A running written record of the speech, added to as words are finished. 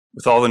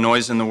With all the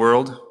noise in the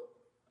world,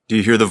 do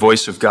you hear the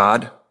voice of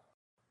God?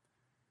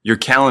 Your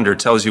calendar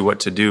tells you what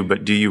to do,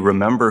 but do you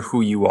remember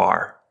who you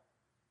are?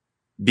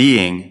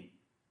 Being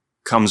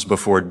comes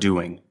before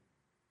doing.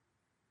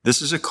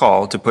 This is a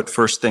call to put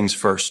first things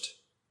first.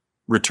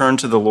 Return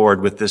to the Lord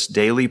with this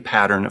daily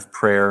pattern of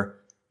prayer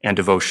and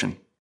devotion.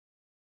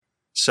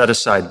 Set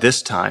aside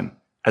this time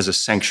as a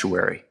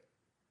sanctuary.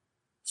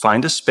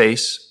 Find a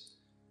space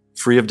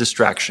free of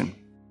distraction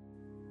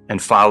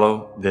and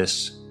follow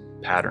this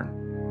pattern.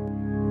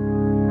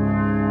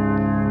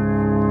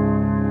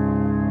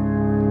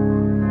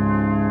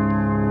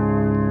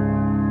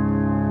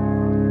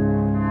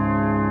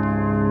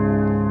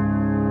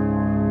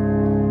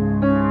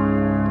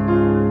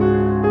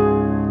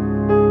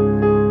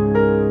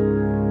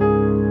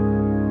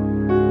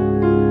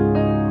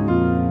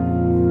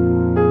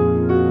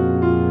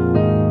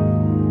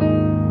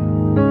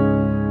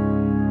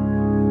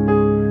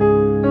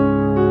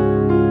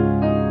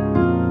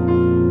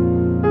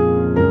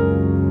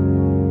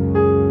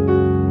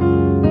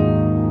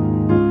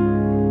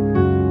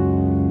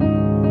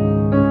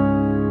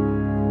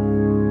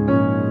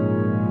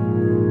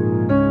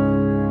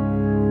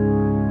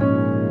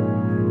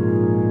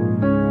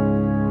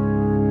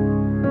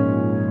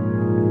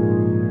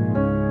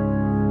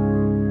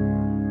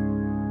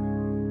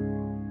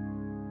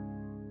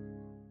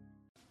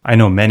 I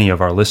know many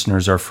of our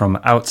listeners are from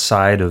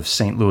outside of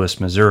St.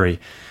 Louis, Missouri.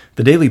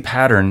 The Daily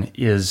Pattern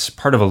is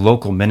part of a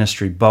local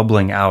ministry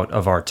bubbling out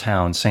of our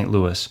town, St.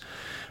 Louis.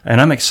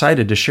 And I'm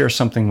excited to share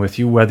something with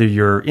you, whether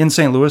you're in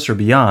St. Louis or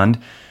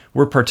beyond.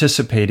 We're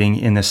participating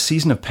in this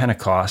season of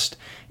Pentecost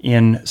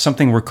in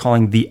something we're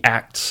calling the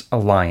Acts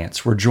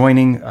Alliance. We're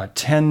joining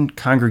 10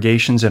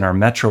 congregations in our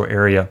metro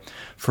area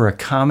for a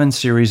common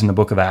series in the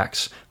book of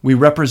Acts. We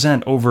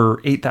represent over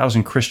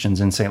 8,000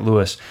 Christians in St.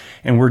 Louis,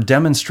 and we're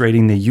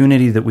demonstrating the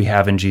unity that we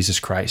have in Jesus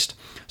Christ.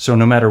 So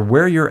no matter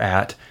where you're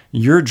at,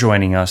 you're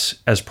joining us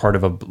as part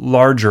of a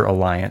larger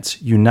alliance,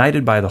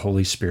 united by the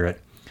Holy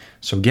Spirit.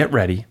 So get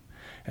ready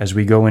as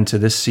we go into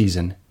this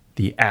season,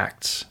 the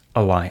Acts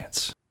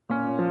Alliance.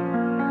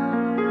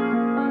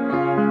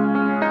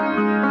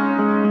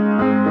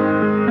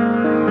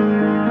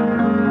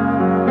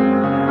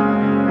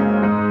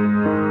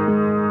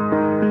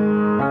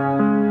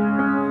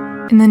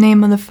 In the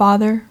name of the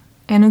Father,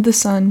 and of the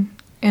Son,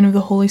 and of the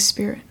Holy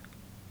Spirit.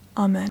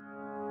 Amen.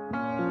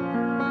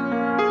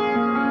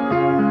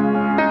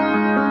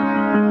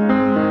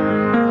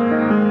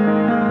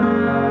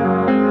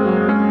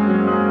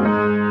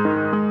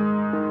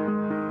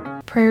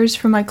 Prayers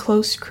for my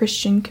close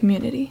Christian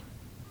community.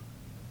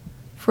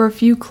 For a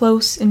few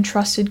close and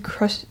trusted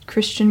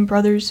Christian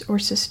brothers or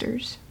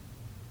sisters.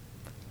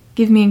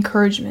 Give me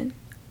encouragement,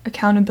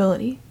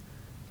 accountability,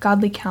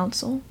 godly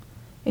counsel,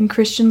 and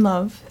Christian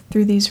love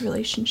through these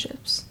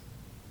relationships.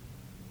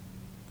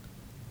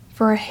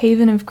 For a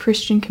haven of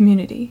Christian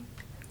community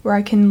where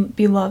I can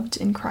be loved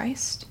in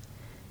Christ,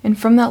 and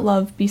from that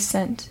love be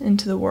sent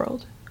into the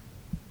world.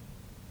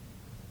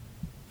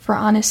 For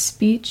honest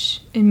speech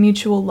and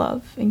mutual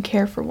love and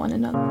care for one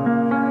another.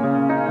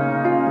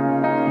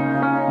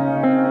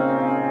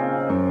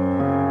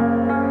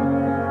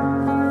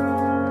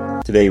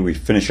 Today we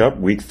finish up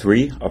week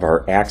 3 of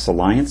our Acts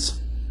Alliance,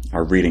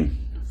 our reading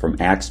from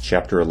Acts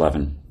chapter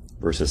 11,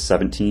 verses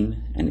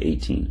 17 and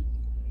 18.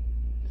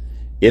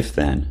 If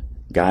then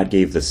God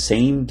gave the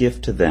same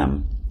gift to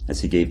them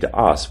as he gave to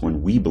us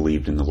when we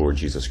believed in the Lord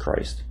Jesus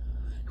Christ,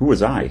 who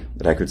was I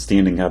that I could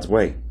stand in God's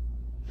way?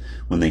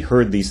 When they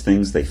heard these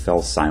things, they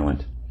fell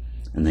silent,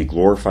 and they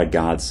glorified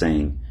God,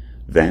 saying,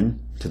 Then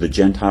to the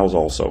Gentiles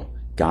also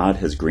God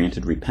has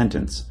granted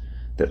repentance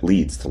that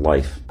leads to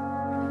life.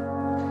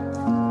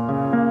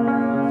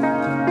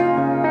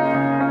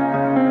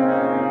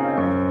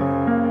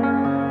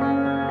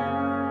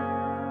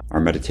 Our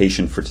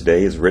meditation for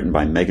today is written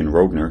by Megan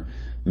Rogner.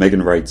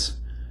 Megan writes,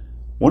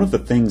 One of the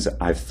things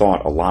I've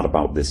thought a lot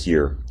about this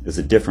year is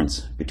the difference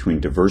between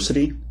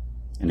diversity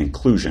and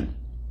inclusion.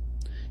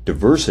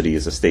 Diversity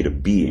is a state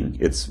of being,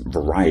 it's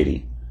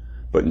variety,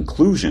 but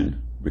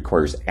inclusion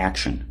requires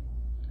action.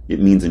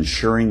 It means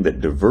ensuring that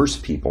diverse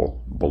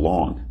people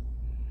belong.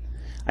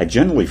 I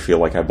generally feel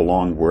like I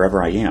belong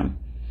wherever I am.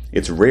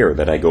 It's rare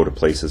that I go to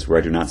places where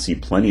I do not see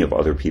plenty of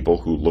other people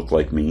who look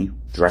like me,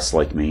 dress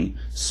like me,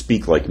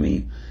 speak like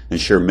me, and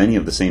share many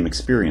of the same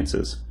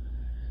experiences.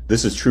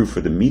 This is true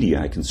for the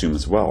media I consume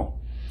as well.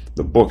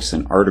 The books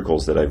and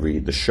articles that I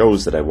read, the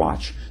shows that I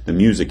watch, the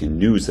music and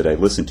news that I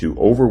listen to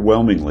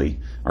overwhelmingly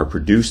are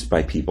produced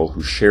by people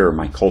who share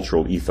my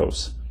cultural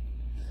ethos.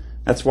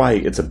 That's why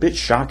it's a bit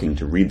shocking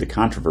to read the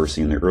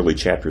controversy in the early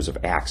chapters of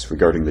Acts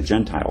regarding the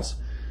Gentiles.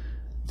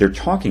 They're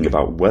talking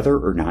about whether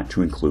or not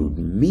to include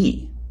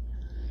me.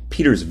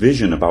 Peter's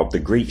vision about the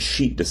great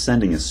sheet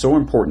descending is so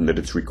important that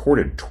it's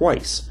recorded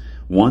twice,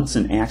 once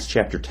in Acts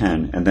chapter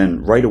 10 and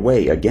then right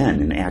away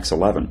again in Acts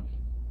 11.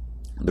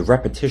 The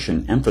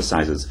repetition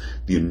emphasizes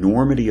the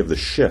enormity of the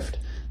shift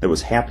that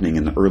was happening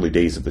in the early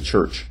days of the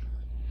church.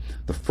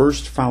 The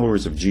first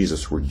followers of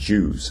Jesus were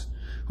Jews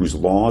whose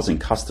laws and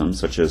customs,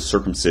 such as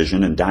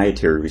circumcision and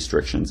dietary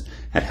restrictions,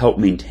 had helped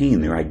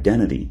maintain their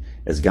identity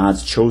as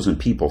God's chosen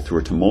people through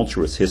a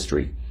tumultuous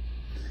history.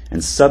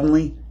 And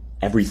suddenly,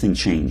 everything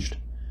changed.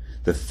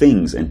 The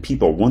things and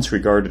people once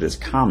regarded as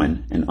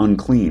common and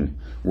unclean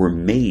were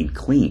made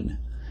clean,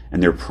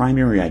 and their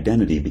primary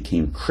identity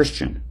became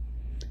Christian,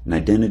 an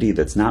identity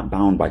that's not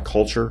bound by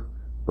culture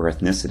or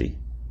ethnicity.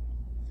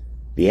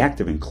 The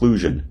act of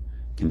inclusion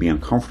can be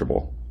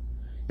uncomfortable.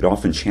 It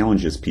often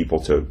challenges people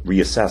to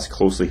reassess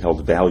closely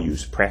held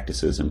values,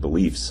 practices, and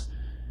beliefs.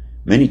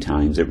 Many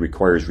times it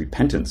requires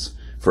repentance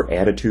for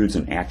attitudes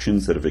and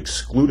actions that have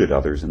excluded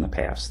others in the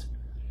past.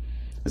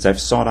 As I've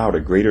sought out a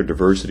greater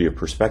diversity of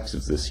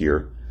perspectives this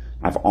year,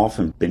 I've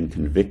often been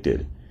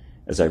convicted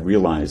as I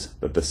realize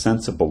that the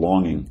sense of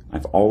belonging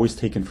I've always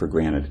taken for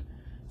granted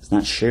is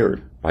not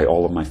shared by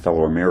all of my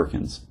fellow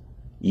Americans,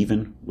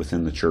 even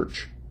within the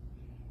church.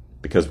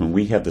 Because when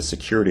we have the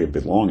security of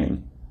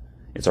belonging,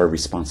 it's our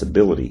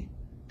responsibility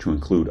to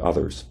include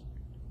others.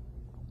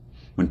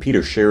 When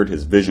Peter shared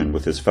his vision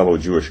with his fellow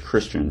Jewish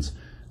Christians,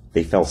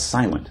 they fell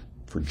silent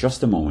for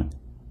just a moment,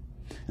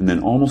 and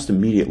then almost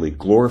immediately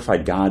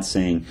glorified God,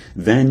 saying,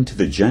 "Then to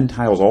the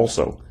Gentiles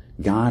also,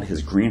 God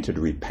has granted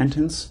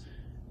repentance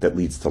that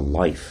leads to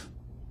life."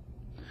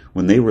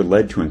 When they were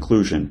led to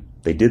inclusion,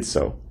 they did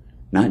so,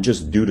 not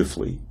just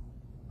dutifully,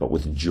 but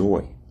with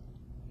joy.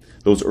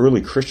 Those early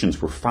Christians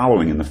were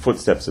following in the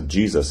footsteps of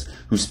Jesus,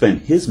 who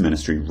spent his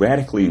ministry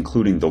radically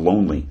including the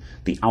lonely,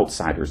 the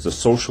outsiders, the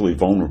socially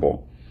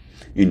vulnerable.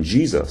 In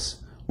Jesus,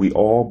 we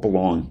all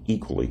belong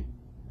equally.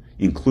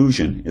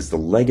 Inclusion is the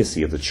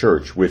legacy of the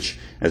church, which,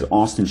 as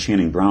Austin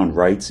Channing Brown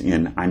writes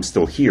in I'm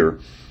Still Here,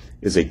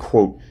 is a,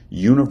 quote,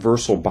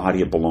 universal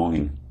body of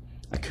belonging,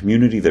 a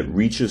community that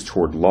reaches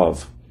toward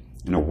love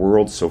in a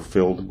world so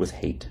filled with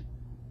hate.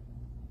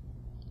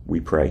 We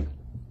pray.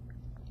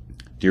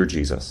 Dear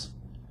Jesus,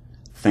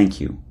 thank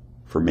you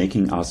for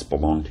making us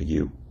belong to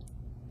you.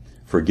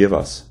 Forgive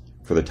us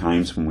for the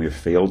times when we have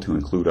failed to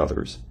include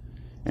others,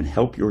 and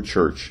help your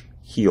church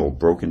heal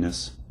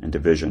brokenness and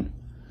division.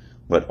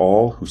 Let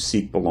all who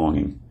seek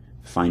belonging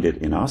find it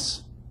in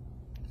us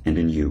and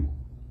in you.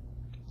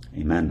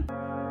 Amen.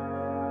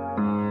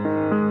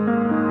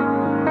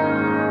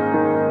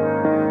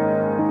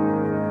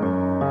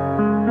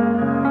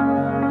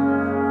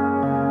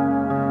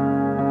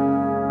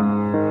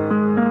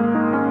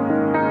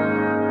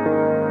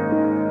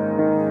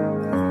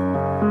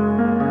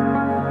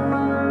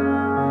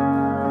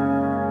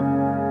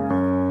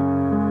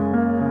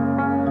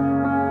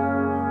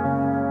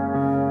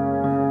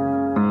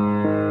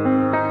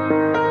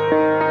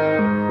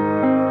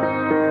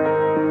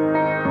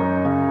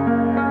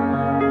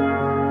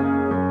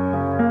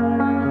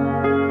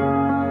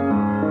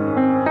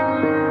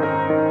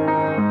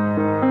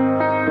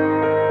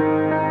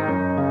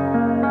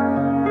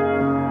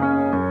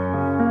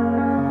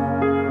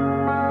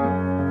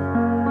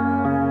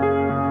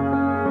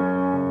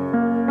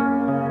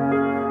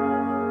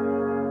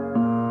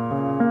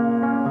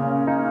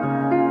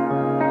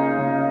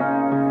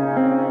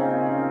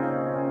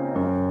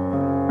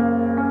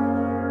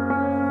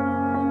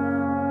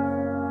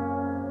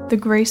 The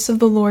grace of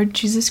the Lord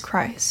Jesus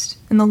Christ,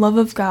 and the love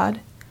of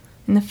God,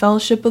 and the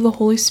fellowship of the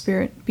Holy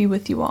Spirit be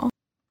with you all.